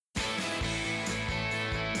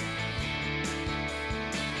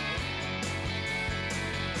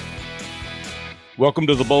Welcome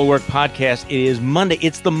to the Bulwark Podcast. It is Monday.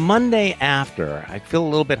 It's the Monday after. I feel a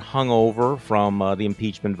little bit hungover from the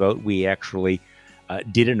impeachment vote. We actually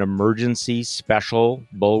did an emergency special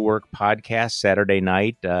Bulwark Podcast Saturday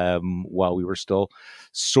night while we were still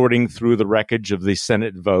sorting through the wreckage of the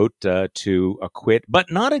Senate vote to acquit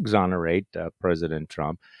but not exonerate President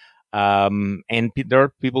Trump. And there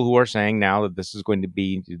are people who are saying now that this is going to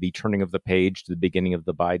be the turning of the page to the beginning of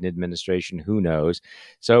the Biden administration. Who knows?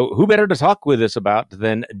 So who better to talk with us about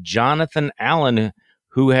than Jonathan Allen,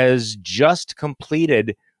 who has just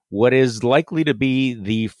completed what is likely to be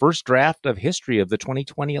the first draft of history of the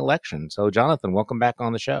 2020 election. So, Jonathan, welcome back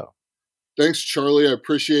on the show. Thanks, Charlie. I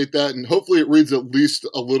appreciate that. And hopefully it reads at least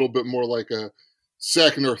a little bit more like a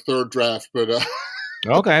second or third draft, but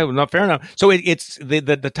Okay, well, no, fair enough. So it's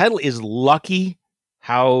the title is Lucky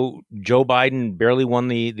How Joe Biden Barely Won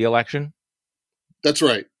the election? That's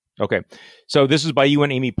right. Okay. So this is by you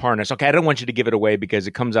and Amy Parnas. Okay, I don't want you to give it away because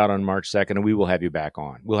it comes out on March 2nd and we will have you back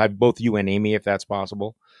on. We'll have both you and Amy if that's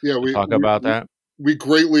possible. Yeah, we talk about that. We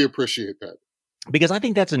greatly appreciate that. Because I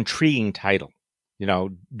think that's an intriguing title. You know,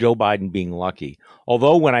 Joe Biden being lucky.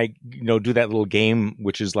 Although when I, do that little game,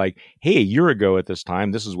 which is like, hey, a year ago at this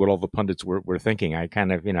time, this is what all the pundits were thinking. I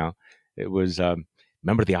kind of, it was,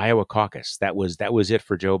 remember the Iowa caucus? That was it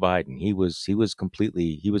for Joe Biden. He was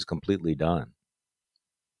completely done.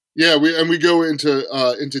 Yeah, we go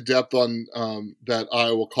into depth on that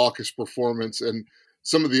Iowa caucus performance and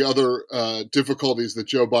some of the other difficulties that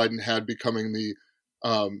Joe Biden had becoming the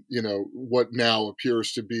what now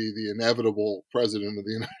appears to be the inevitable president of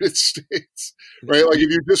the United States, right? Like if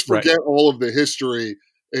you just forget all of the history,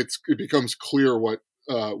 it becomes clear what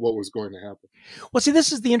was going to happen. Well, see,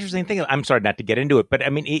 this is the interesting thing. I'm sorry not to get into it, but I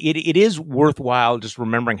mean, it is worthwhile just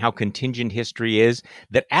remembering how contingent history is,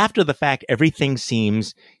 that after the fact, everything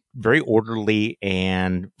seems very orderly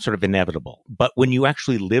and sort of inevitable. But when you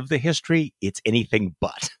actually live the history, it's anything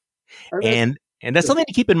but. And that's something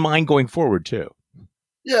to keep in mind going forward, too.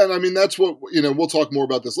 Yeah, and I mean, that's what, we'll talk more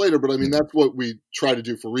about this later, but I mean, that's what we try to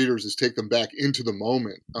do for readers is take them back into the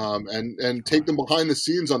moment and take them behind the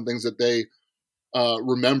scenes on things that they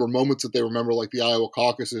remember, moments that they remember, like the Iowa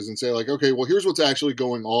caucuses, and say like, okay, well, here's what's actually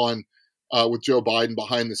going on with Joe Biden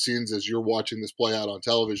behind the scenes as you're watching this play out on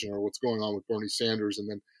television, or what's going on with Bernie Sanders. And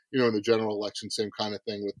then, in the general election, same kind of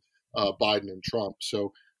thing with Biden and Trump.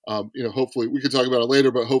 So, hopefully we can talk about it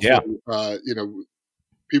later, but hopefully,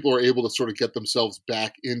 people are able to sort of get themselves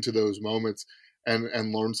back into those moments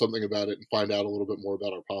and learn something about it and find out a little bit more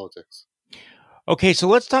about our politics. Okay, so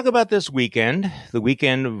let's talk about this weekend. The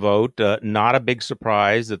weekend vote, not a big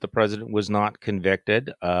surprise that the president was not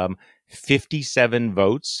convicted. 57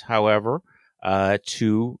 votes, however,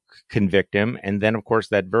 to convict him. And then, of course,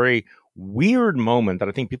 that very weird moment that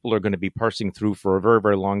I think people are going to be parsing through for a very,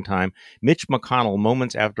 very long time. Mitch McConnell,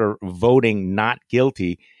 moments after voting not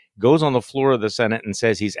guilty, goes on the floor of the Senate and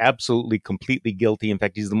says he's absolutely, completely guilty. In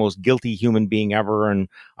fact, he's the most guilty human being ever, and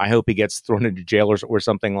I hope he gets thrown into jail or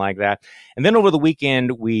something like that. And then over the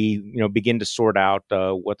weekend, we begin to sort out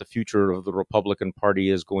what the future of the Republican Party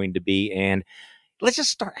is going to be. And let's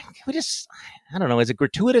just start. I don't know. Is it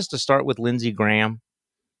gratuitous to start with Lindsey Graham?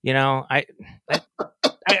 I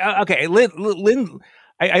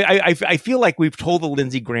feel like we've told the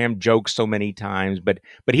Lindsey Graham joke so many times, but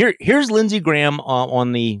here's Lindsey Graham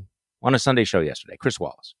on a Sunday show yesterday. Chris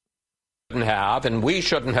Wallace. And we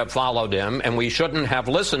shouldn't have followed him, and we shouldn't have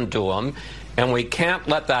listened to him, and we can't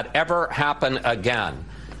let that ever happen again.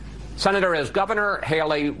 Senator, is Governor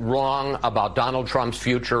Haley wrong about Donald Trump's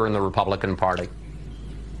future in the Republican Party?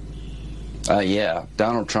 Yeah,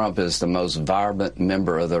 Donald Trump is the most vibrant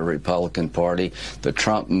member of the Republican Party. The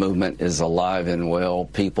Trump movement is alive and well.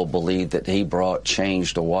 People believe that he brought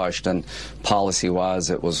change to Washington. Policy-wise,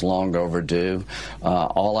 it was long overdue.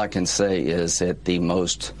 All I can say is that the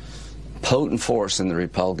most potent force in the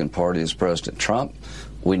Republican Party is President Trump.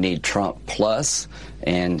 We need Trump plus.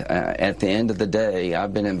 And at the end of the day,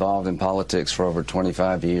 I've been involved in politics for over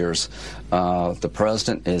 25 years. The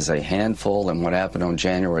president is a handful, and what happened on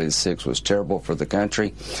January the 6th was terrible for the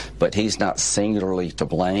country, but he's not singularly to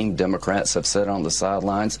blame. Democrats have sat on the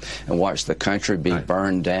sidelines and watched the country be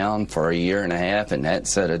burned down for a year and a half and hadn't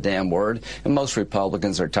said a damn word, and most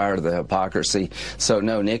Republicans are tired of the hypocrisy. So,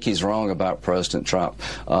 no, Nikki's wrong about President Trump.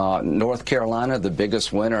 North Carolina, the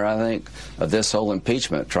biggest winner, I think, of this whole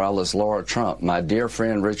impeachment trial is Laura Trump. My dear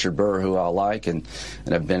friend Richard Burr, who I like and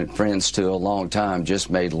have been friends to a long time, just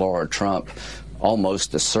made Laura Trump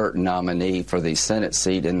almost a certain nominee for the Senate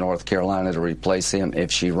seat in North Carolina to replace him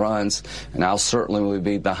if she runs. And I'll certainly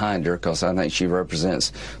be behind her because I think she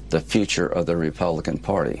represents the future of the Republican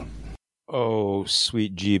Party. Oh,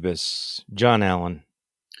 sweet Jeebus. John Allen.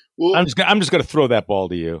 Well, I'm just going to throw that ball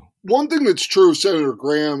to you. one thing that's true of Senator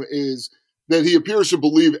Graham is that he appears to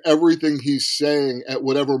believe everything he's saying at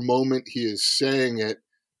whatever moment he is saying it.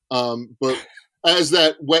 But as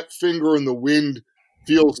that wet finger in the wind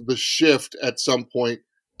feels the shift at some point,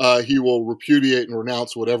 he will repudiate and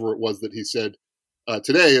renounce whatever it was that he said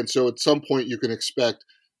today. And so at some point you can expect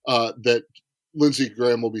that Lindsey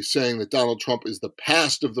Graham will be saying that Donald Trump is the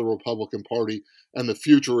past of the Republican Party and the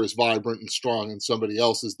future is vibrant and strong and somebody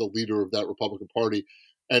else is the leader of that Republican Party.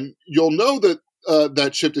 And you'll know that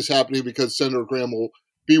that shift is happening because Senator Graham will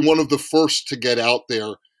be one of the first to get out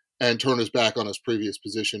there and turn his back on his previous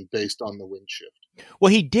position based on the wind shift.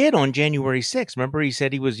 Well, he did on January 6th. Remember, he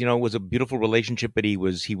said he was, it was a beautiful relationship, but he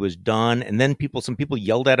was done. And then some people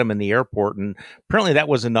yelled at him in the airport, and apparently that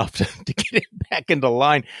was enough to get him back into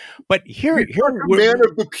line. But here, He's a man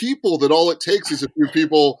of the people that all it takes is a few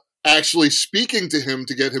people actually speaking to him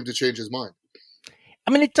to get him to change his mind. I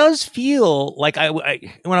mean, it does feel like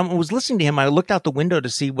when I was listening to him, I looked out the window to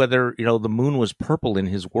see whether, the moon was purple in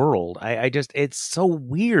his world. It's so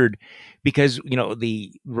weird because,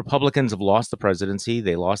 the Republicans have lost the presidency.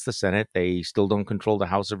 They lost the Senate. They still don't control the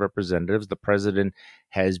House of Representatives. The president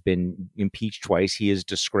has been impeached twice. He is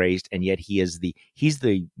disgraced. And yet he's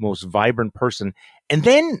the most vibrant person. And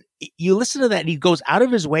then you listen to that and he goes out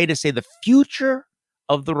of his way to say the future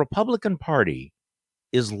of the Republican Party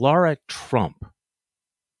is Laura Trump.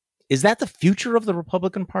 Is that the future of the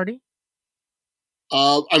Republican Party?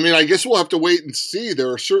 I guess we'll have to wait and see. There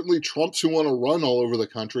are certainly Trumps who want to run all over the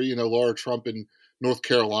country. Laura Trump in North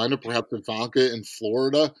Carolina, perhaps Ivanka in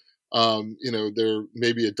Florida. There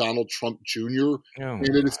may be a Donald Trump Jr.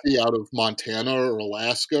 candidacy out of Montana or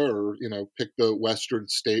Alaska, or pick the western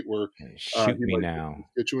state where shoot me now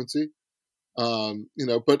constituency.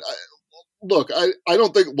 But look, I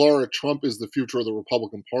don't think Laura Trump is the future of the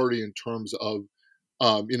Republican Party in terms of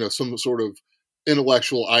some sort of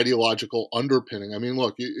intellectual, ideological underpinning. I mean,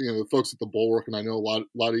 look, the folks at the Bulwark, and I know a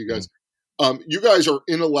lot of you guys, you guys are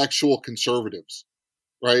intellectual conservatives,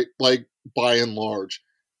 right? Like by and large.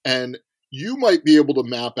 And you might be able to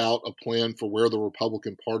map out a plan for where the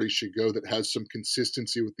Republican Party should go that has some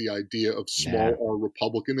consistency with the idea of small R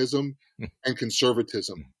republicanism and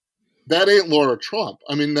conservatism. That ain't Laura Trump.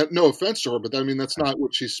 I mean, no offense to her, but that's not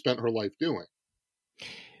what she spent her life doing.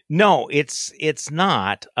 No, it's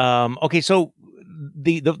not. Okay, so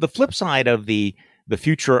the flip side of the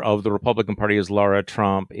future of the Republican Party is Laura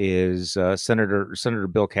Trump is Senator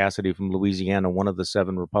Bill Cassidy from Louisiana, one of the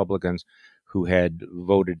 7 Republicans who had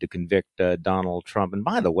voted to convict Donald Trump. And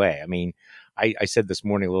by the way, I mean, I said this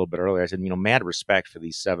morning a little bit earlier, I said, mad respect for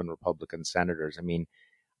these 7 Republican senators. I mean,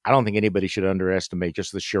 I don't think anybody should underestimate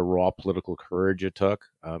just the sheer raw political courage it took.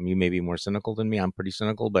 You may be more cynical than me. I'm pretty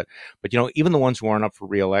cynical, but even the ones who aren't up for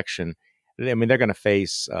re-election, I mean, they're going to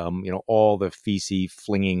face all the feces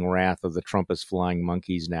flinging wrath of the Trumpist flying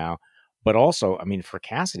monkeys now. But also, I mean, for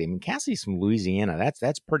Cassidy, Cassidy's from Louisiana.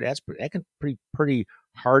 That's pretty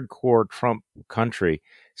hardcore Trump country.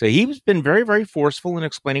 So he's been very, very forceful in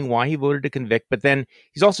explaining why he voted to convict. But then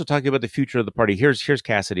he's also talking about the future of the party. Here's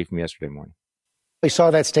Cassidy from yesterday morning. We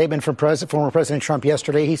saw that statement from former President Trump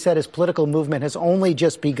yesterday. He said his political movement has only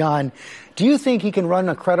just begun. Do you think he can run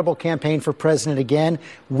a credible campaign for president again?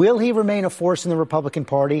 Will he remain a force in the Republican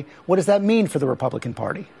Party? What does that mean for the Republican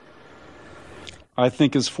Party? I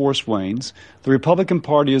think as force wanes, the Republican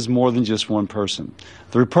Party is more than just one person.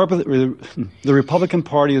 The Republican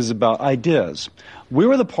Party is about ideas. We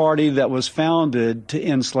were the party that was founded to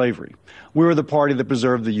end slavery. We were the party that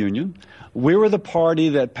preserved the Union. We were the party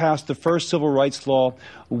that passed the first civil rights law.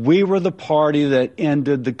 We were the party that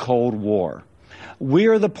ended the Cold War. We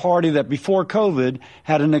are the party that before COVID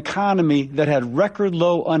had an economy that had record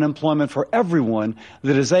low unemployment for everyone,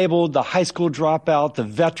 the disabled, the high school dropout, the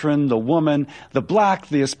veteran, the woman, the black,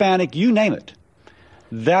 the Hispanic, you name it.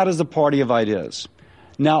 That is the party of ideas.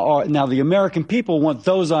 Now the American people want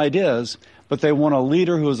those ideas, but they want a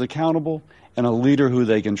leader who is accountable and a leader who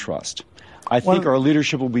they can trust. I think our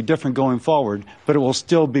leadership will be different going forward, but it will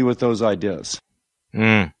still be with those ideas.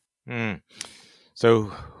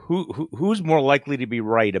 So who's more likely to be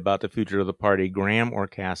right about the future of the party, Graham or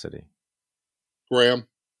Cassidy? Graham.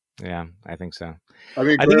 Yeah, I think so. I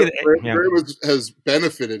mean, Graham has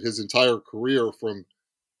benefited his entire career from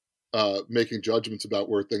making judgments about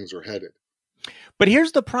where things are headed. But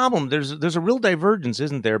here's the problem. There's a real divergence,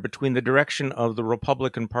 isn't there, between the direction of the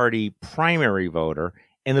Republican Party primary voter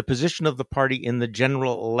and the position of the party in the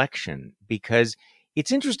general election, because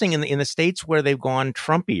it's interesting in the states where they've gone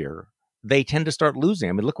Trumpier, they tend to start losing.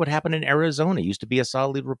 I mean, look what happened in Arizona. It used to be a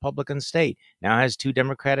solidly Republican state. Now has 2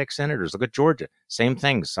 Democratic senators. Look at Georgia. Same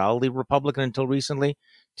thing. Solidly Republican until recently.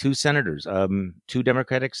 2 senators, 2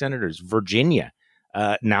 Democratic senators. Virginia,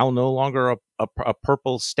 now no longer a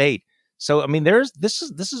purple state. So, I mean, this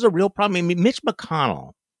is a real problem. I mean, Mitch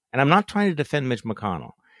McConnell, and I'm not trying to defend Mitch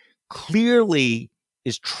McConnell, clearly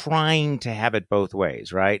is trying to have it both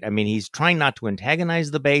ways, right? I mean, he's trying not to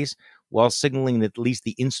antagonize the base while signaling that at least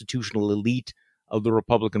the institutional elite of the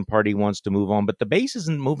Republican Party wants to move on. But the base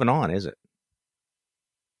isn't moving on, is it?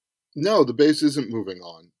 No, the base isn't moving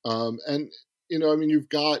on. And, I mean, you've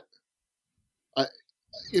got,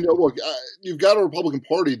 you've got a Republican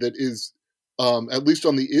Party that is, at least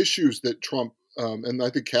on the issues that Trump, and I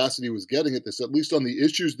think Cassidy was getting at this, at least on the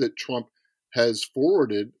issues that Trump has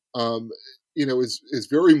forwarded, is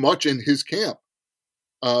very much in his camp.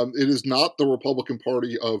 It is not the Republican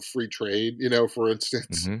Party of free trade, for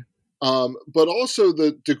instance. Mm-hmm. But also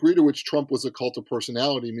the degree to which Trump was a cult of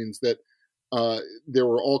personality means that there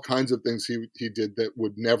were all kinds of things he did that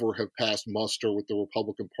would never have passed muster with the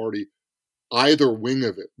Republican Party, either wing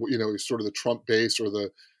of it. He's sort of the Trump base or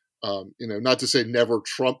the, not to say never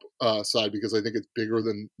Trump side, because I think it's bigger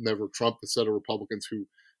than never Trump, the set of Republicans who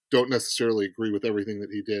don't necessarily agree with everything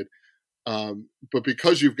that he did. But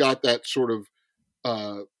because you've got that sort of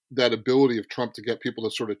that ability of Trump to get people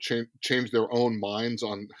to sort of change their own minds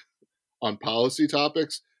on policy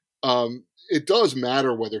topics, it does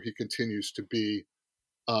matter whether he continues to be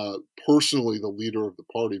personally the leader of the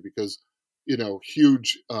party, because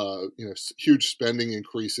huge spending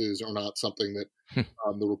increases are not something that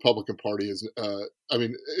the Republican Party is.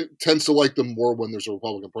 It tends to like them more when there's a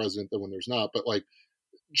Republican president than when there's not. But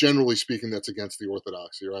generally speaking, that's against the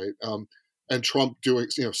orthodoxy, right? And Trump doing,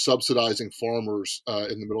 subsidizing farmers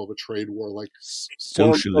in the middle of a trade war,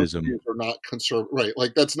 socialism, are not conservative, right?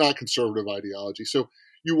 That's not conservative ideology. So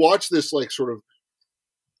you watch this, sort of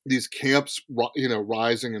these camps,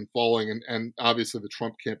 rising and falling, and obviously the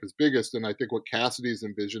Trump camp is biggest. And I think what Cassidy is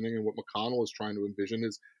envisioning and what McConnell is trying to envision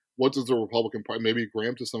is, what does the Republican Party, maybe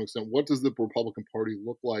Graham to some extent, what does the Republican Party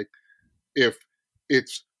look like if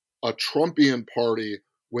it's a Trumpian party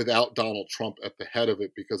without Donald Trump at the head of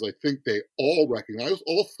it? Because I think they all recognize,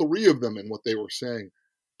 all 3 of them in what they were saying,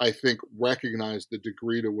 I think recognize the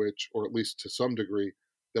degree to which, or at least to some degree,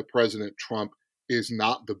 that President Trump is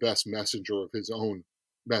not the best messenger of his own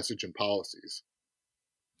message and policies.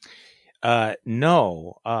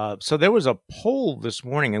 No. So there was a poll this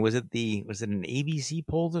morning, and was it an ABC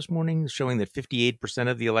poll this morning showing that 58%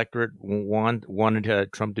 of the electorate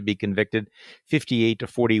wanted Trump to be convicted, 58 to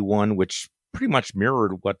 41, which pretty much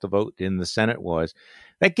mirrored what the vote in the Senate was.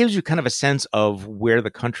 That gives you kind of a sense of where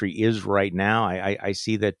the country is right now. I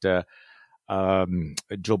see that Joe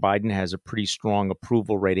Biden has a pretty strong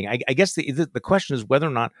approval rating. I guess the question is whether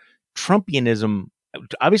or not Trumpianism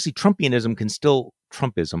can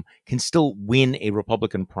still win a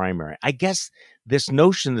Republican primary. I guess this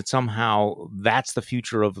notion that somehow that's the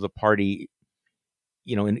future of the party,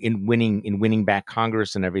 in winning back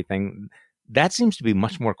Congress and everything, that seems to be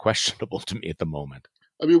much more questionable to me at the moment.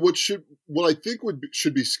 I mean, what I think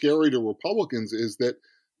should be scary to Republicans is that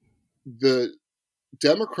the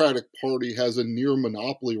Democratic Party has a near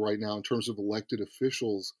monopoly right now in terms of elected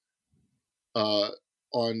officials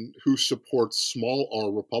on who supports small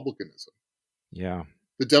r Republicanism. Yeah.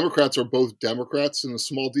 The Democrats are both Democrats in a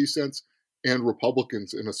small d sense and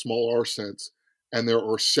Republicans in a small r sense. And there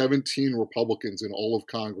are 17 Republicans in all of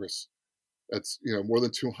Congress. That's, more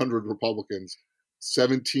than 200 Republicans.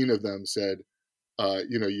 17 of them said,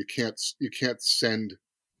 you can't send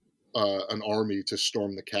an army to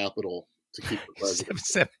storm the Capitol to keep the president.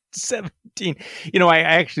 17. I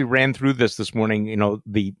actually ran through this morning.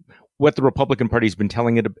 What the Republican Party has been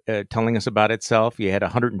telling us about itself. You had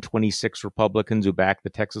 126 Republicans who backed the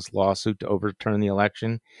Texas lawsuit to overturn the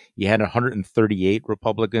election. You had 138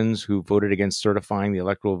 Republicans who voted against certifying the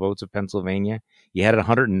electoral votes of Pennsylvania. You had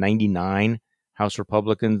 199 House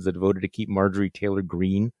Republicans that voted to keep Marjorie Taylor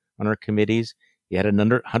Greene on her committees. You had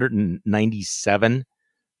 197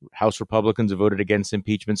 House Republicans who voted against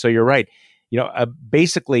impeachment. So you're right.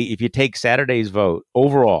 Basically, if you take Saturday's vote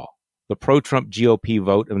overall, the pro-Trump GOP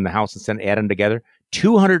vote in the House and Senate, add them together,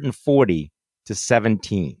 240 to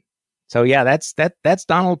 17. So yeah, that's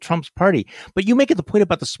Donald Trump's party. But you make it the point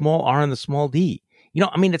about the small r and the small d.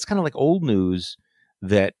 It's kind of like old news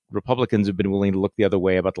that Republicans have been willing to look the other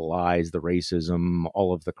way about the lies, the racism,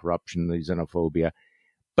 all of the corruption, the xenophobia.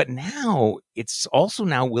 But now it's also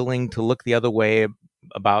now willing to look the other way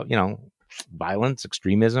about, violence,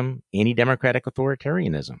 extremism, anti-democratic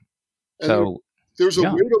authoritarianism. And there's a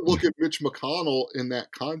way to look at Mitch McConnell in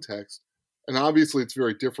that context and obviously it's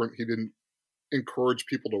very different. He didn't encourage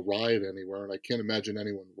people to riot anywhere, and I can't imagine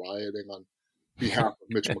anyone rioting on behalf of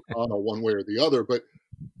Mitch McConnell one way or the other. But,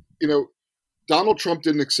 Donald Trump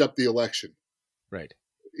didn't accept the election. Right.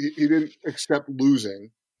 He didn't accept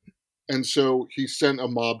losing, and so he sent a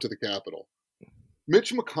mob to the Capitol.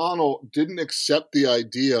 Mitch McConnell didn't accept the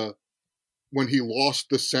idea when he lost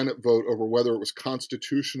the Senate vote over whether it was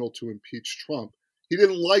constitutional to impeach Trump. He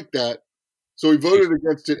didn't like that, so he voted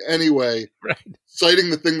against it anyway, right, citing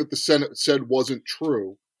the thing that the Senate said wasn't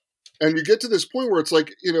true. And you get to this point where it's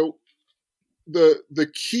like,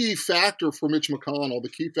 the key factor for Mitch McConnell, the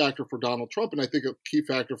key factor for Donald Trump, and I think a key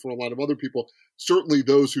factor for a lot of other people, certainly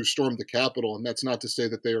those who stormed the Capitol, and that's not to say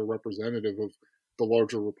that they are representative of the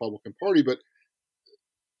larger Republican Party, but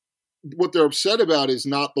what they're upset about is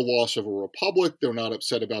not the loss of a republic. They're not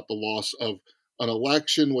upset about the loss of an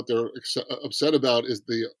election. What they're upset about is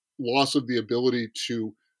the loss of the ability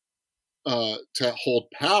to hold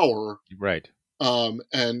power, right?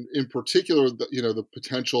 And in particular, the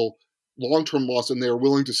potential long-term loss, and they are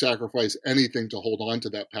willing to sacrifice anything to hold on to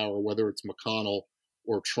that power, whether it's McConnell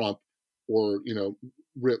or Trump or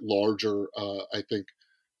writ larger. I think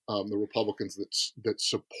the Republicans that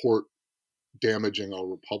support damaging our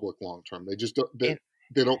republic long term. They just they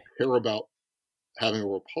don't care about having a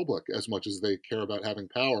republic as much as they care about having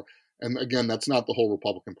power. And again, that's not the whole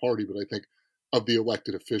Republican Party, but I think of the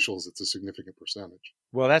elected officials, it's a significant percentage.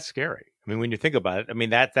 Well, that's scary. I mean, when you think about it, I mean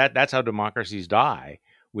that's how democracies die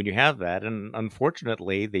when you have that. And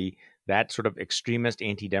unfortunately, that sort of extremist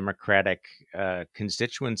anti-democratic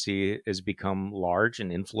constituency has become large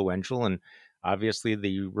and influential, and obviously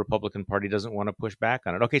the Republican Party doesn't want to push back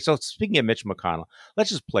on it. Okay, so speaking of Mitch McConnell,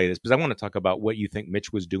 let's just play this because I want to talk about what you think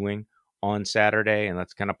Mitch was doing on Saturday, and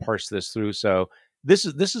let's kind of parse this through. So this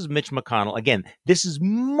is Mitch McConnell. Again, this is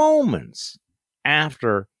moments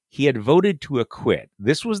after he had voted to acquit.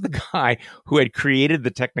 This was the guy who had created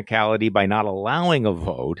the technicality by not allowing a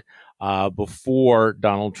vote before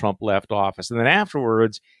Donald Trump left office. And then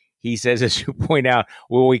afterwards, he says, as you point out,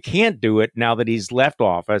 well, we can't do it now that he's left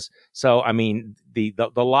office. So, I mean, the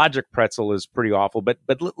logic pretzel is pretty awful. But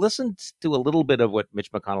listen to a little bit of what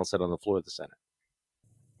Mitch McConnell said on the floor of the Senate.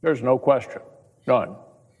 There's no question, none,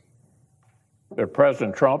 that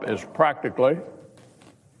President Trump is practically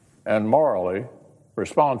and morally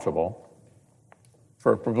responsible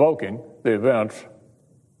for provoking the events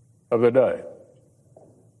of the day.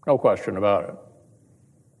 No question about it.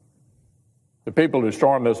 The people who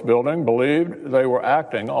stormed this building believed they were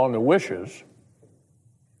acting on the wishes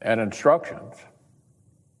and instructions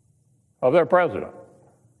of their president.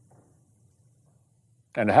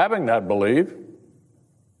 And having that belief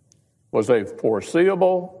was a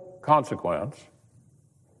foreseeable consequence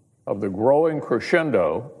of the growing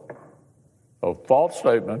crescendo of false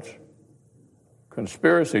statements,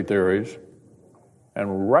 conspiracy theories,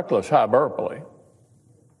 and reckless hyperbole,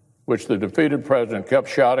 which the defeated president kept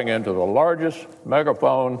shouting into the largest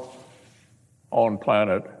megaphone on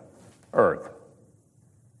planet Earth.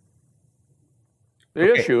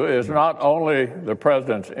 The issue is not only the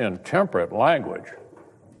president's intemperate language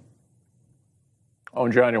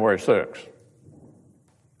on January 6th.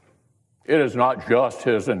 It is not just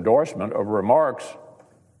his endorsement of remarks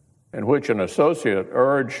in which an associate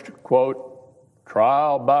urged, quote,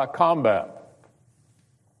 trial by combat.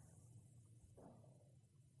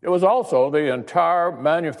 It was also the entire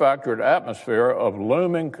manufactured atmosphere of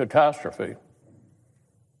looming catastrophe,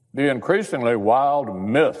 the increasingly wild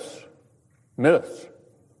myths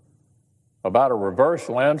about a reverse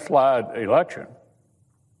landslide election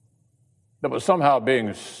that was somehow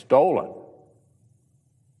being stolen,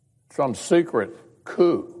 some secret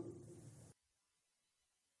coup.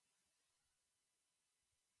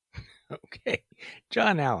 Okay,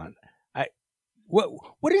 John Allen,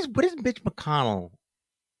 what is Mitch McConnell?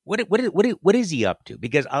 What is he up to?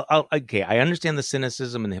 Because I understand the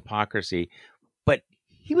cynicism and the hypocrisy, but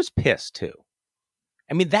he was pissed too.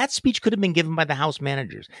 I mean, that speech could have been given by the House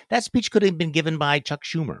managers. That speech could have been given by Chuck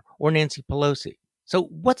Schumer or Nancy Pelosi. So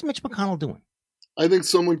what's Mitch McConnell doing? I think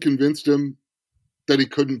someone convinced him that he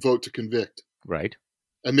couldn't vote to convict. Right.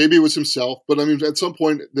 And maybe it was himself, but I mean, at some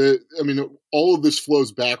point, all of this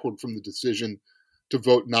flows backward from the decision to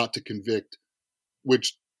vote not to convict,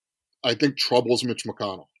 which I think troubles Mitch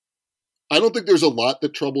McConnell. I don't think there's a lot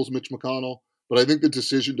that troubles Mitch McConnell, but I think the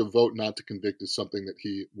decision to vote not to convict is something that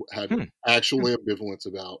he had actually ambivalence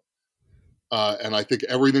about. And I think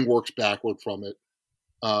everything works backward from it.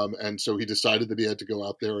 And so he decided that he had to go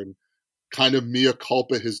out there and kind of mea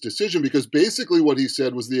culpa his decision, because basically what he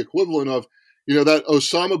said was the equivalent of, that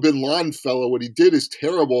Osama bin Laden fellow, what he did is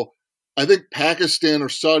terrible, I think Pakistan or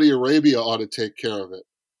Saudi Arabia ought to take care of it.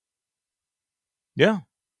 Yeah.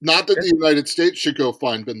 Not that the United States should go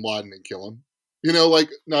find bin Laden and kill him.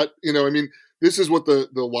 This is what the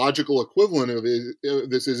logical equivalent of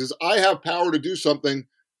this is I have power to do something,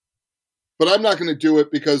 but I'm not going to do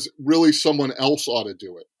it because really someone else ought to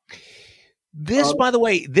do it. This, by the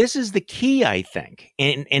way, this is the key, I think.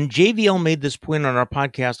 And JVL made this point on our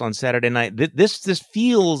podcast on Saturday night. This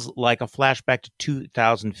feels like a flashback to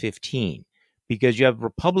 2015 because you have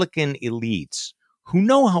Republican elites who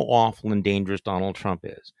know how awful and dangerous Donald Trump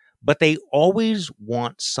is, but they always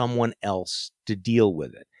want someone else to deal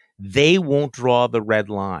with it. They won't draw the red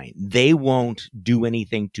line. They won't do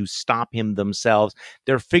anything to stop him themselves.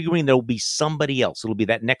 They're figuring there'll be somebody else. It'll be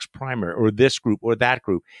that next primary or this group or that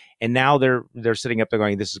group. And now they're sitting up there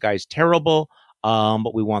going, this guy's terrible,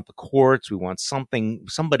 but we want the courts. We want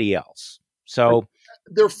somebody else. So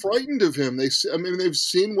they're frightened of him. They've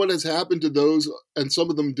seen what has happened to those, and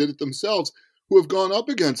some of them did it themselves, who have gone up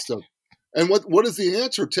against him. And what is the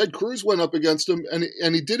answer? Ted Cruz went up against him,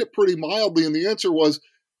 and he did it pretty mildly. And the answer was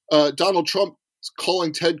Donald Trump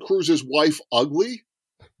calling Ted Cruz's wife ugly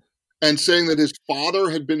and saying that his father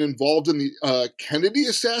had been involved in the Kennedy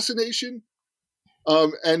assassination,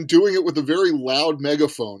 and doing it with a very loud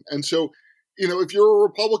megaphone. And so, if you're a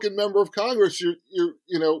Republican member of Congress,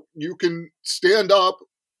 you can stand up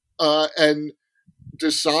and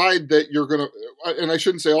decide that you're going to, and I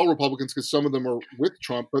shouldn't say all Republicans because some of them are with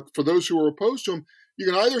Trump, but for those who are opposed to him, you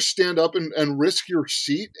can either stand up and risk your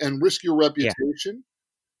seat and risk your reputation,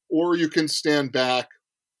 or you can stand back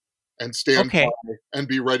and stand by and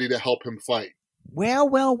be ready to help him fight. Well,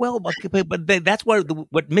 but that's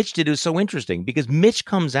what Mitch did is so interesting because Mitch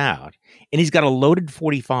comes out and he's got a loaded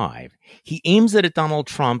 .45. He aims it at Donald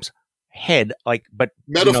Trump's head,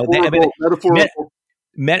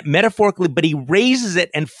 metaphorically, but he raises it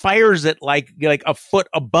and fires it like a foot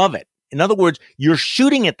above it. In other words, you're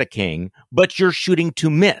shooting at the king, but you're shooting to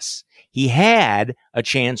miss. He had a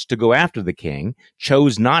chance to go after the king,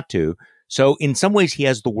 chose not to. So in some ways, he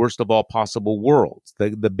has the worst of all possible worlds.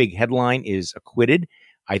 The big headline is acquitted.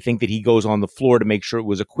 I think that he goes on the floor to make sure it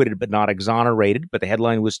was acquitted but not exonerated, but the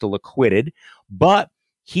headline was still acquitted. But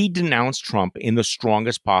he denounced Trump in the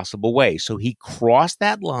strongest possible way. So he crossed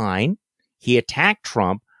that line. He attacked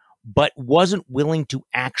Trump, but wasn't willing to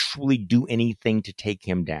actually do anything to take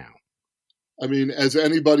him down. I mean, as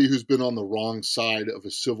anybody who's been on the wrong side of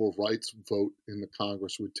a civil rights vote in the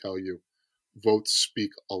Congress would tell you, votes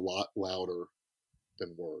speak a lot louder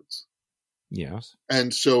than words. Yes.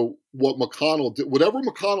 And so what McConnell did, whatever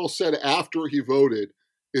McConnell said after he voted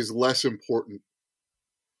is less important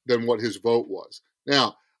than what his vote was.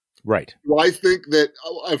 Now, right. Do I think that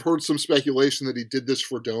I've heard some speculation that he did this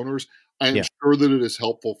for donors? I am sure that it is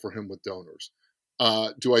helpful for him with donors.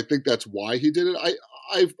 Do I think that's why he did it?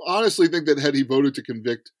 I honestly think that had he voted to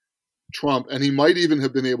convict Trump, and he might even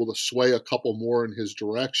have been able to sway a couple more in his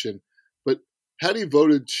direction, but had he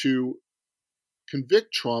voted to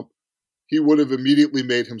convict Trump, he would have immediately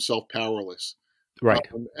made himself powerless. Right.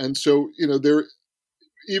 And so, there,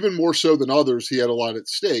 even more so than others, he had a lot at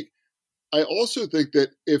stake. I also think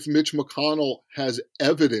that if Mitch McConnell has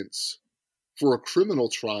evidence for a criminal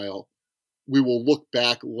trial, we will look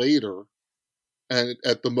back later and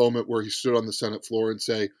at the moment where he stood on the Senate floor and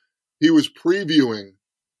say he was previewing,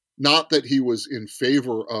 not that he was in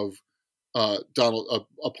favor of a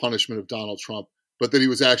punishment of Donald Trump, but that he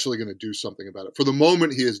was actually going to do something about it. For the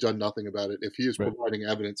moment, he has done nothing about it. If he is providing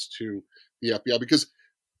evidence to the FBI, because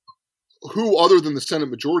who other than the Senate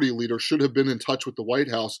Majority Leader should have been in touch with the White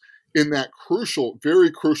House in that crucial,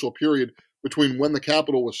 very crucial period between when the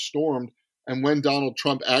Capitol was stormed and when Donald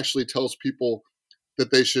Trump actually tells people that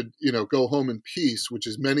they should, go home in peace, which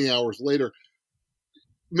is many hours later.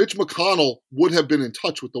 Mitch McConnell would have been in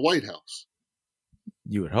touch with the White House.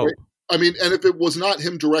 You would hope. Right? I mean, and if it was not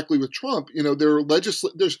him directly with Trump, there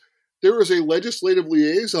is a legislative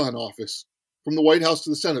liaison office from the White House to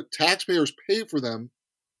the Senate. Taxpayers pay for them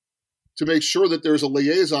to make sure that there's a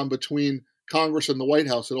liaison between Congress and the White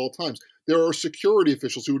House at all times. There are security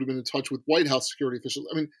officials who would have been in touch with White House security officials.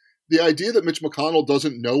 I mean, the idea that Mitch McConnell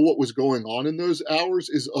doesn't know what was going on in those hours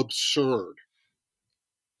is absurd.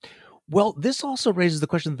 Well, this also raises the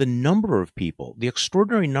question of the number of people, the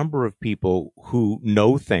extraordinary number of people who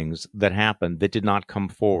know things that happened that did not come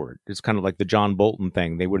forward. It's kind of like the John Bolton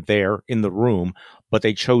thing. They were there in the room, but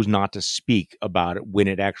they chose not to speak about it when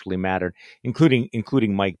it actually mattered, including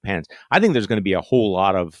Mike Pence. I think there's going to be a whole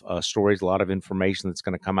lot of stories, a lot of information that's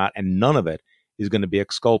going to come out, and none of it is going to be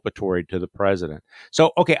exculpatory to the president.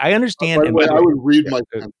 So, okay, I understand. By the way, I would read Mike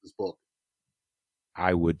Pence's book.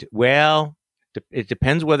 I would. Well, It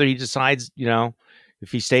depends whether he decides,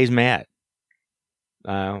 if he stays mad.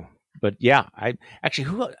 But yeah,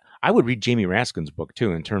 I would read Jamie Raskin's book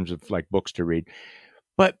too, in terms of like books to read.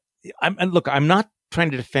 But I'm not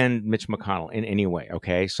trying to defend Mitch McConnell in any way.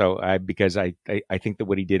 Okay. So because I think that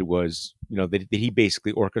what he did was, that he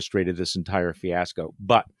basically orchestrated this entire fiasco.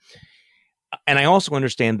 And I also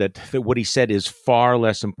understand that what he said is far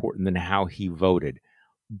less important than how he voted.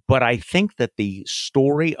 But I think that the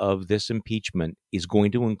story of this impeachment is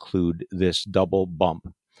going to include this double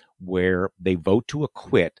bump where they vote to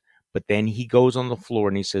acquit, but then he goes on the floor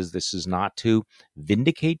and he says this is not to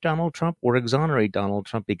vindicate Donald Trump or exonerate Donald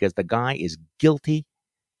Trump because the guy is guilty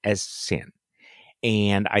as sin.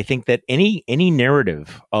 And I think that any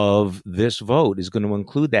narrative of this vote is going to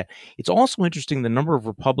include that. It's also interesting the number of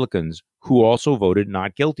Republicans who also voted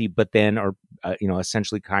not guilty, but then are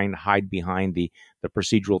essentially kind of hide behind the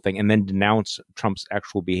procedural thing and then denounce Trump's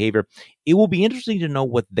actual behavior. It will be interesting to know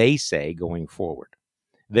what they say going forward.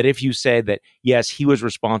 That if you say that, yes, he was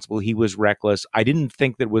responsible, he was reckless, I didn't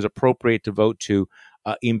think that it was appropriate to vote to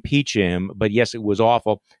impeach him, but yes, it was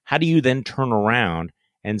awful. How do you then turn around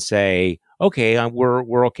and say, okay,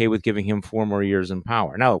 we're okay with giving him 4 more years in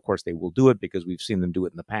power? Now, of course, they will do it because we've seen them do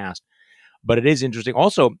it in the past. But it is interesting.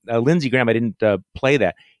 Also, Lindsey Graham, I didn't play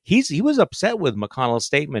that. He was upset with McConnell's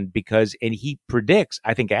statement and he predicts,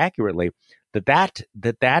 I think accurately, that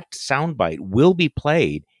soundbite will be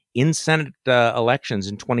played in Senate elections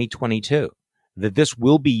in 2022. That this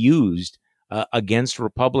will be used against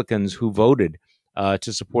Republicans who voted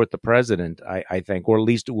to support the president, I think, or at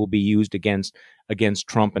least it will be used against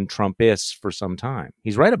Trump and Trumpists for some time.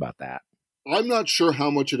 He's right about that. I'm not sure how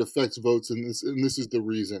much it affects votes in this, and this is the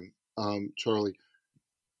reason, Charlie.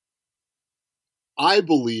 I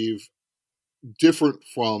believe, different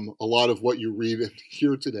from a lot of what you read and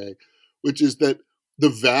hear today, which is that the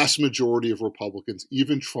vast majority of Republicans,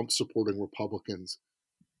 even Trump-supporting Republicans,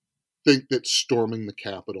 think that storming the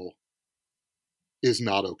Capitol is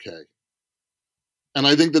not okay. And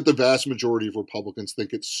I think that the vast majority of Republicans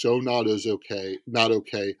think it's so not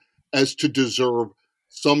okay as to deserve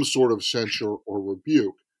some sort of censure or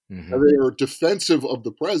rebuke. Mm-hmm. And they are defensive of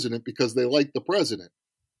the president because they like the president.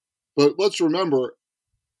 But let's remember,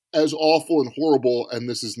 as awful and horrible, and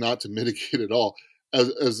this is not to mitigate at all,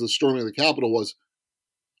 as the storming of the Capitol was,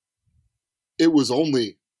 it was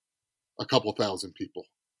only a couple thousand people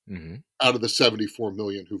out of the 74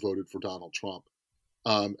 million who voted for Donald Trump.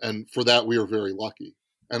 And for that, we are very lucky.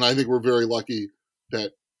 And I think we're very lucky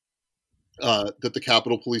that that the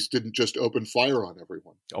Capitol Police didn't just open fire on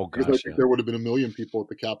everyone. Oh, gosh, because I think there would have been 1 million people at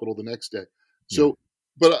the Capitol the next day. So,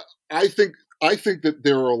 but I think that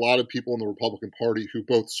there are a lot of people in the Republican Party who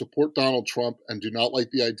both support Donald Trump and do not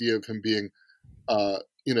like the idea of him being,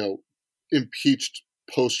 impeached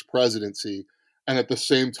post-presidency, and at the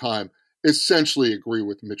same time, essentially agree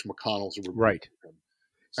with Mitch McConnell's right.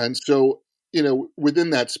 And so, within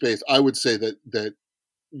that space, I would say that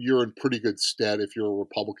you're in pretty good stead if you're a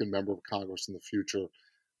Republican member of Congress in the future.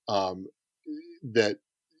 That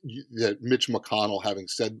Mitch McConnell, having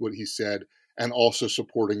said what he said, and also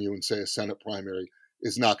supporting you in, say, a Senate primary,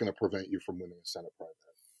 is not going to prevent you from winning a Senate primary.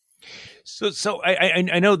 So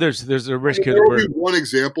I know there's a risk here. There will be one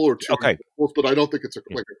example or two, okay, examples, but I don't think it's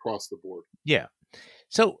like across the board. Yeah.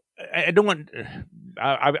 So I don't want,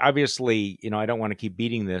 obviously, I don't want to keep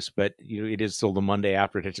beating this, but it is still the Monday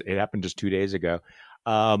after it happened just 2 days ago.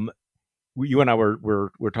 You and I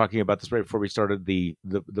were talking about this right before we started the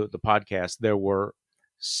podcast. There were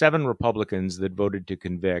 7 Republicans that voted to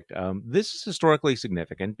convict. This is historically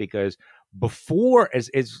significant because before,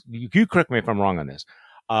 as you correct me if I'm wrong on this,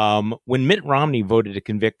 when Mitt Romney voted to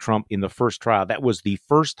convict Trump in the first trial, that was the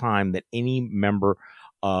first time that any member,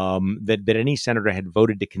 that any senator had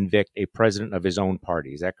voted to convict a president of his own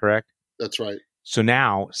party. Is that correct? That's right. So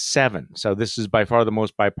now 7. So this is by far the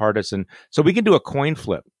most bipartisan. So we can do a coin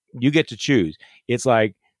flip. You get to choose. It's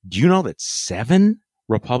like, do you know that 7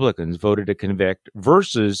 Republicans voted to convict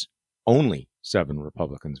versus only 7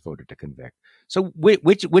 Republicans voted to convict? So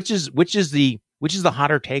which is the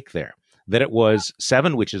hotter take there? That it was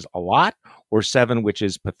 7, which is a lot, or 7, which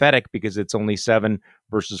is pathetic because it's only 7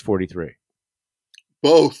 versus 43.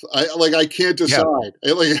 Both. I can't decide.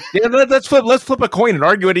 Yeah. Let's flip a coin and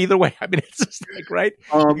argue it either way. I mean, it's just like, right.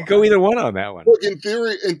 You can go either one on that one. Look, in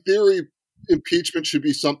theory, impeachment should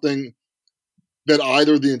be something that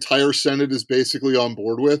either the entire Senate is basically on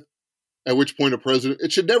board with, at which point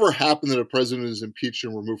it should never happen that a president is impeached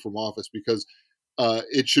and removed from office, because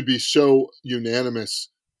it should be so unanimous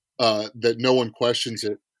that no one questions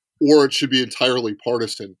it, or it should be entirely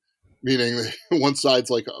partisan, meaning that one side's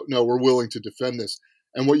like, oh, no, we're willing to defend this.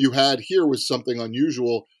 And what you had here was something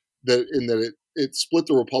unusual that it split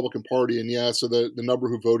the Republican Party. And so the number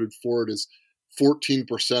who voted for it is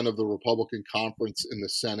 14% of the Republican conference in the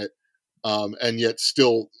Senate. And yet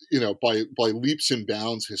still, by leaps and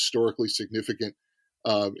bounds, historically significant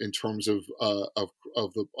in terms of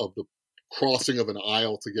the crossing of an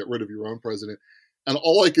aisle to get rid of your own president. And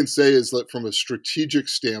all I can say is that from a strategic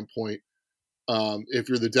standpoint, if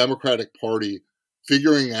you're the Democratic Party,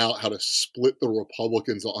 figuring out how to split the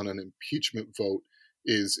Republicans on an impeachment vote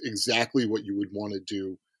is exactly what you would want to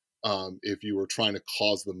do if you were trying to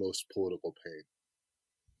cause the most political pain.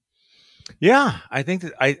 Yeah, I think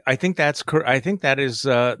that's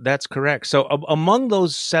that's correct. So among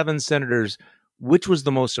those 7 senators, which was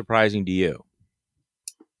the most surprising to you?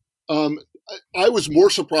 I was more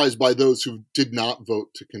surprised by those who did not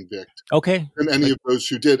vote to convict than any of those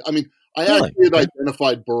who did. I mean, I actually had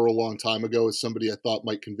identified Burr a long time ago as somebody I thought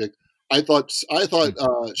might convict. I thought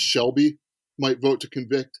Shelby might vote to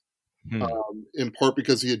convict, in part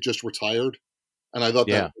because he had just retired, and I thought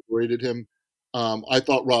that liberated him. I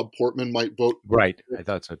thought Rob Portman might vote. Right, I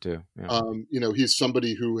thought so too. Yeah. He's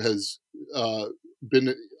somebody who has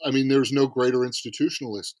been. I mean, there's no greater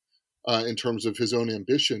institutionalist in terms of his own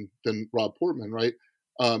ambition than Rob Portman, right?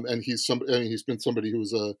 And he's been somebody who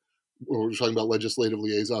was we were talking about legislative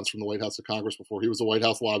liaisons from the White House to Congress before. He was a White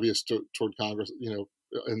House lobbyist toward Congress,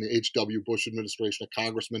 in the H.W. Bush administration, a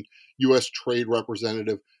congressman, U.S. trade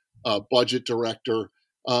representative, budget director,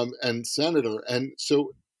 and senator. And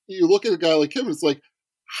so you look at a guy like him, it's like,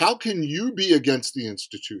 how can you be against the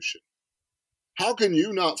institution? How can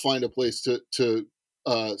you not find a place to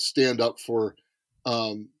stand up for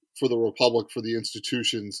the Republic, for the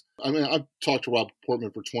institutions? I mean, I've talked to Rob Portman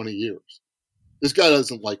for 20 years. This guy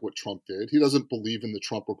doesn't like what Trump did. He doesn't believe in the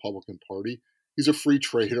Trump Republican Party. He's a free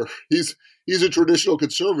trader. He's a traditional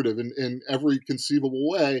conservative in every conceivable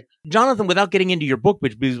way. Jonathan, without getting into your book,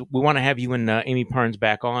 which we want to have you and Amy Parnes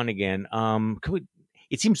back on again,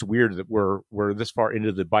 it seems weird that we're this far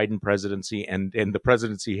into the Biden presidency and the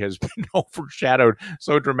presidency has been overshadowed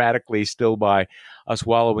so dramatically still by us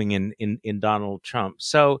wallowing in Donald Trump.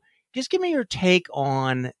 So just give me your take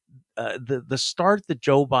on the start that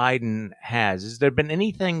Joe Biden has. Has there been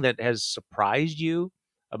anything that has surprised you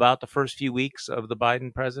about the first few weeks of the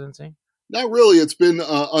Biden presidency? Not really. It's been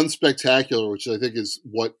unspectacular, which I think is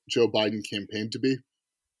what Joe Biden campaigned to be.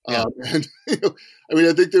 Yeah. And I mean,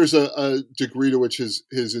 I think there's a degree to which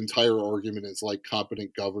his entire argument is like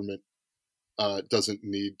competent government doesn't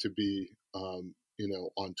need to be on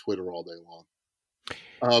Twitter all day long.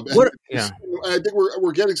 I think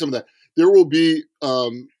we're getting some of that. There will be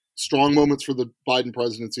strong moments for the Biden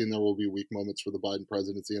presidency, and there will be weak moments for the Biden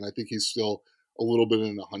presidency. And I think he's still a little bit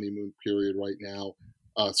in a honeymoon period right now.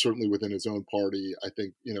 Certainly within his own party, I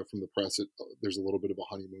think from the press, there's a little bit of a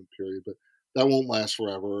honeymoon period, but that won't last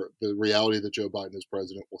forever. The reality that Joe Biden is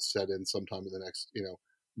president will set in sometime in the next,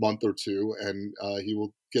 month or two, and he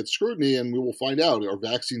will get scrutiny, and we will find out, are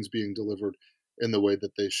vaccines being delivered in the way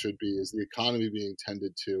that they should be? Is the economy being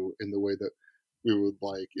tended to in the way that we would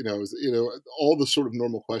like? All the sort of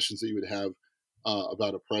normal questions that you would have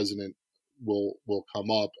about a president will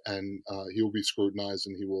come up, and he will be scrutinized,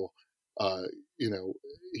 and he will,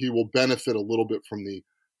 he will benefit a little bit from the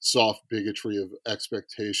soft bigotry of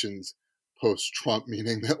expectations post-Trump,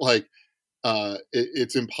 meaning that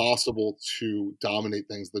it's impossible to dominate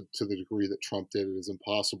things to the degree that Trump did. It is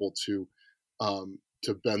impossible to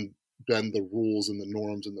bend the rules and the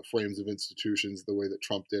norms and the frames of institutions the way that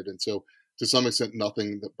Trump did. And so, to some extent,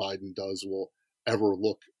 nothing that Biden does will ever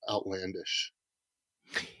look outlandish.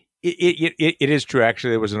 It is true.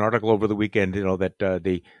 Actually, there was an article over the weekend, that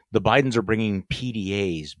the Bidens are bringing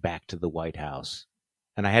PDAs back to the White House,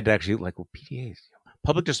 and I had to actually PDAs.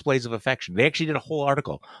 Public displays of affection. They actually did a whole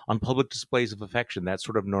article on public displays of affection, that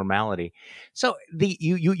sort of normality. So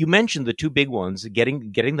you mentioned the two big ones,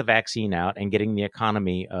 getting the vaccine out and getting the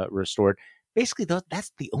economy restored. Basically,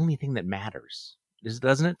 that's the only thing that matters,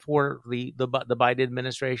 doesn't it, for the Biden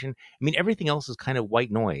administration? I mean, everything else is kind of white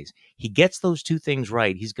noise. He gets those two things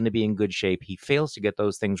right, he's going to be in good shape. He fails to get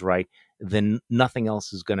those things right, then nothing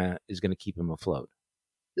else is gonna keep him afloat.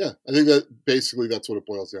 Yeah, I think that basically that's what it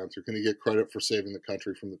boils down to. Can he get credit for saving the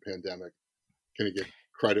country from the pandemic? Can he get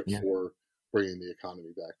credit for bringing the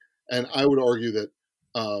economy back? And I would argue that,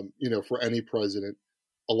 for any president,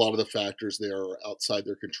 a lot of the factors there are outside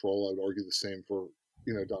their control. I would argue the same for,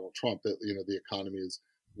 Donald Trump, that, the economy is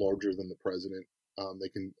larger than the president. They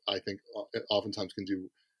can, I think, oftentimes can do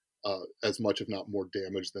as much, if not more,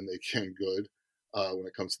 damage than they can good when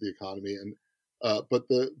it comes to the economy. And but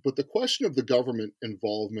the question of the government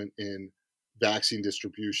involvement in vaccine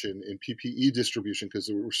distribution, in PPE distribution, because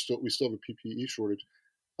we still have a PPE shortage.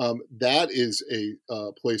 That is a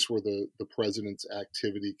place where the president's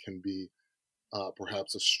activity can be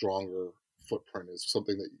perhaps a stronger footprint, is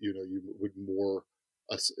something that you would more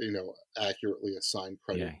accurately assign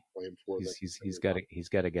credit and blame for. He's got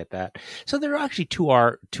to get that. So there are actually two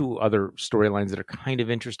other storylines that are kind of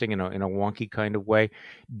interesting in a wonky kind of way.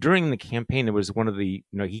 During the campaign, there was one of the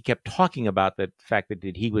he kept talking about the fact that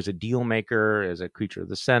he was a deal maker as a creature of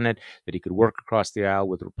the Senate, that he could work across the aisle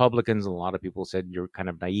with Republicans, and a lot of people said you're kind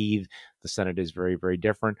of naive. The Senate is very, very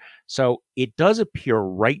different. So it does appear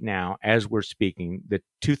right now, as we're speaking, that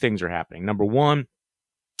two things are happening. Number one,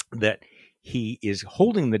 that he is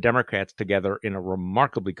holding the Democrats together in a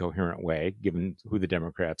remarkably coherent way, given who the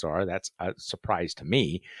Democrats are. That's a surprise to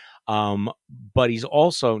me. But he's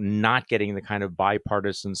also not getting the kind of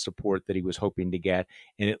bipartisan support that he was hoping to get.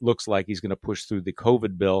 And it looks like he's going to push through the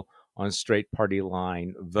COVID bill on straight party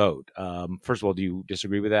line vote. First of all, do you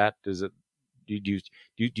disagree with that? Do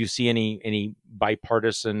you see any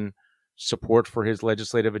bipartisan support for his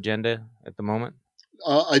legislative agenda at the moment?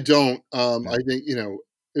 I don't. I think,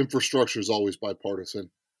 infrastructure is always bipartisan.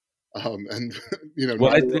 And,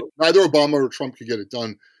 neither Obama or Trump could get it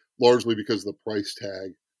done, largely because of the price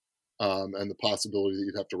tag and the possibility that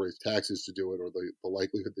you'd have to raise taxes to do it, or the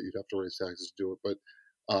likelihood that you'd have to raise taxes to do it. But,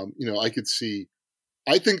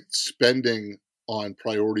 I think spending on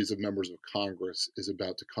priorities of members of Congress is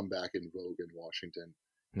about to come back in vogue in Washington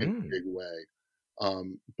in a big way,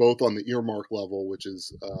 both on the earmark level, which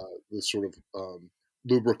is the sort of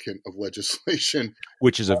lubricant of legislation,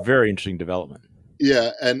 which is a very interesting development. Yeah,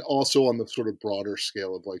 and also on the sort of broader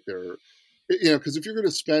scale of like because if you're going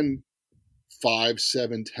to spend $5,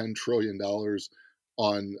 $7, $10 trillion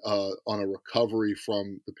on a recovery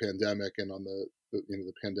from the pandemic and on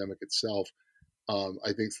the pandemic itself,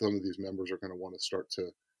 I think some of these members are going to want to start to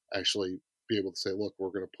actually be able to say, look, we're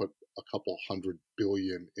going to put a couple $100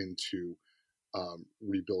 billion into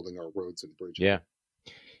rebuilding our roads and bridges. Yeah.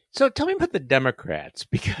 So tell me about the Democrats,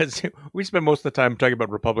 because we spend most of the time talking about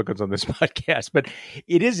Republicans on this podcast, but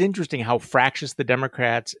it is interesting how fractious the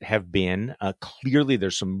Democrats have been. Clearly,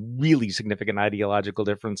 there's some really significant ideological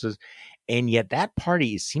differences, and yet that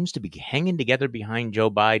party seems to be hanging together behind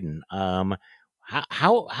Joe Biden.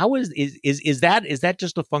 How is that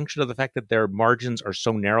just a function of the fact that their margins are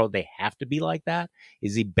so narrow they have to be like that?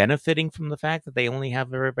 Is he benefiting from the fact that they only have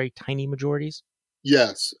very, very tiny majorities?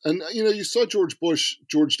 Yes. And, you saw George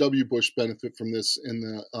W. Bush benefit from this in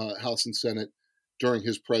the House and Senate during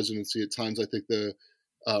his presidency. At times, I think the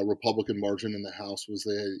Republican margin in the House was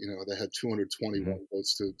they had 221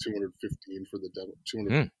 votes to 215 for the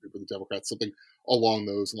Democrats, something along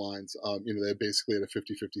those lines. They basically had a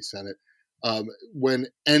 50-50 Senate. When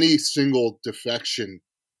any single defection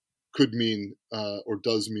could mean or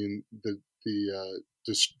does mean the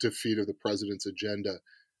defeat of the president's agenda,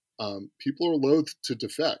 people are loath to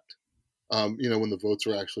defect, when the votes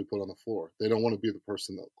are actually put on the floor. They don't want to be the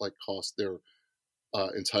person that cost their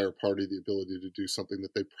entire party the ability to do something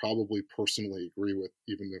that they probably personally agree with,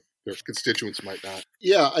 even if their constituents might not.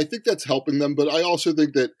 Yeah, I think that's helping them. But I also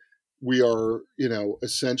think that we are,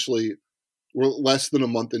 essentially, we're less than a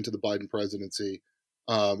month into the Biden presidency.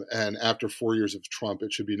 And after 4 years of Trump,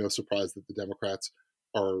 it should be no surprise that the Democrats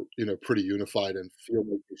are, pretty unified and feel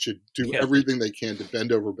like they should do everything they can to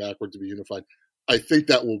bend over backward to be unified. I think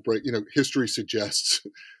that will break, history suggests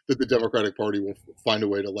that the Democratic Party will find a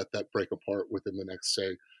way to let that break apart within the next,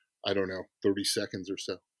 30 seconds or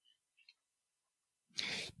so.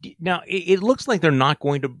 Now, it looks like they're not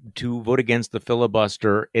going to vote against the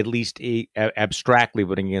filibuster, at least abstractly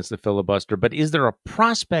voting against the filibuster. But is there a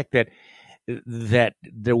prospect that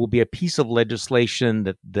there will be a piece of legislation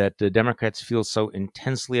that the Democrats feel so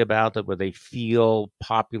intensely about, that where they feel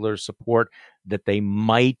popular support, that they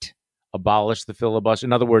might abolish the filibuster?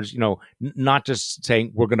 In other words, not just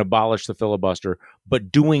saying we're going to abolish the filibuster,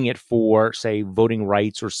 but doing it for, say, voting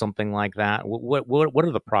rights or something like that. What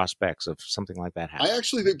are the prospects of something like that happening? I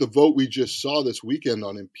actually think the vote we just saw this weekend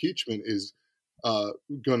on impeachment is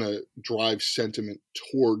going to drive sentiment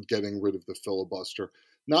toward getting rid of the filibuster.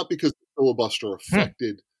 Not because the filibuster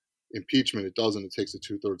affected impeachment. It doesn't. It takes a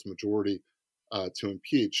 2/3 majority to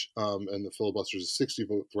impeach, and the filibuster is a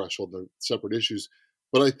 60-vote threshold. They're separate issues.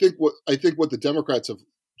 But I think what the Democrats have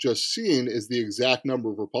just seen is the exact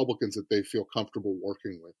number of Republicans that they feel comfortable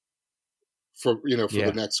working with for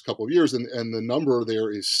the next couple of years, and the number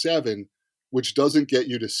there is 7, which doesn't get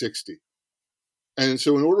you to 60. And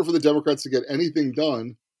so, in order for the Democrats to get anything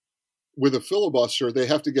done with a filibuster, they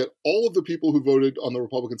have to get all of the people who voted on the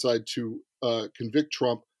Republican side to convict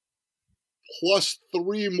Trump, plus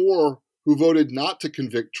 3 more who voted not to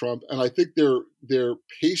convict Trump, and I think their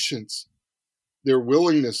patience, their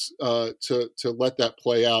willingness to let that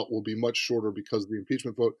play out will be much shorter because of the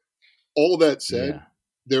impeachment vote. All that said,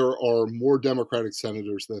 there are more Democratic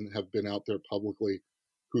senators than have been out there publicly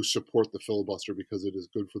who support the filibuster because it is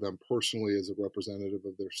good for them personally as a representative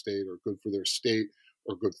of their state, or good for their state,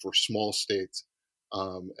 or good for small states.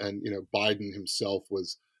 And Biden himself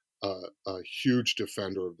was a huge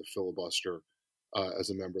defender of the filibuster as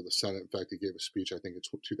a member of the Senate. In fact, he gave a speech, I think in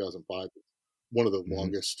 2005, one of the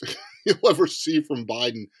longest you'll ever see from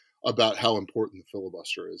Biden about how important the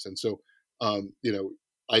filibuster is. And so,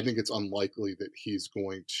 I think it's unlikely that he's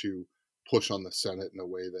going to push on the Senate in a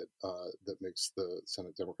way that makes the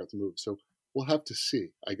Senate Democrats move. So we'll have to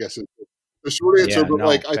see, I guess, is the short answer. But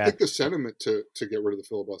I think the sentiment to get rid of the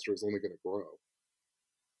filibuster is only going to grow.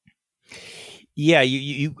 Yeah,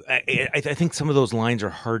 I think some of those lines are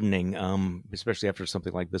hardening, especially after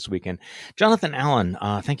something like this weekend. Jonathan Allen,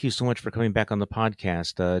 thank you so much for coming back on the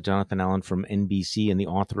podcast. Jonathan Allen from NBC and the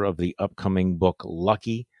author of the upcoming book,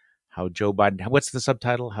 Lucky, How Joe Biden, what's the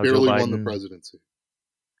subtitle? How Barely Joe Biden won the presidency.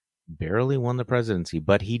 Barely won the presidency,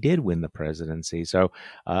 but he did win the presidency. So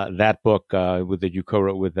that book that you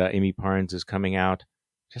co-wrote with Amy Parnes is coming out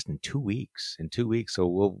just in 2 weeks. So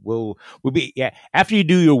we'll be after you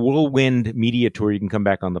do your whirlwind media tour, you can come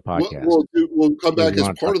back on the podcast. We'll come back as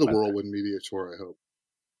part of the whirlwind media tour, I hope.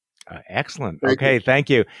 Excellent. Thank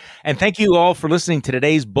you. And thank you all for listening to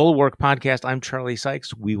today's Bulwark podcast. I'm Charlie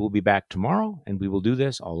Sykes. We will be back tomorrow, and we will do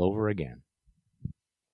this all over again.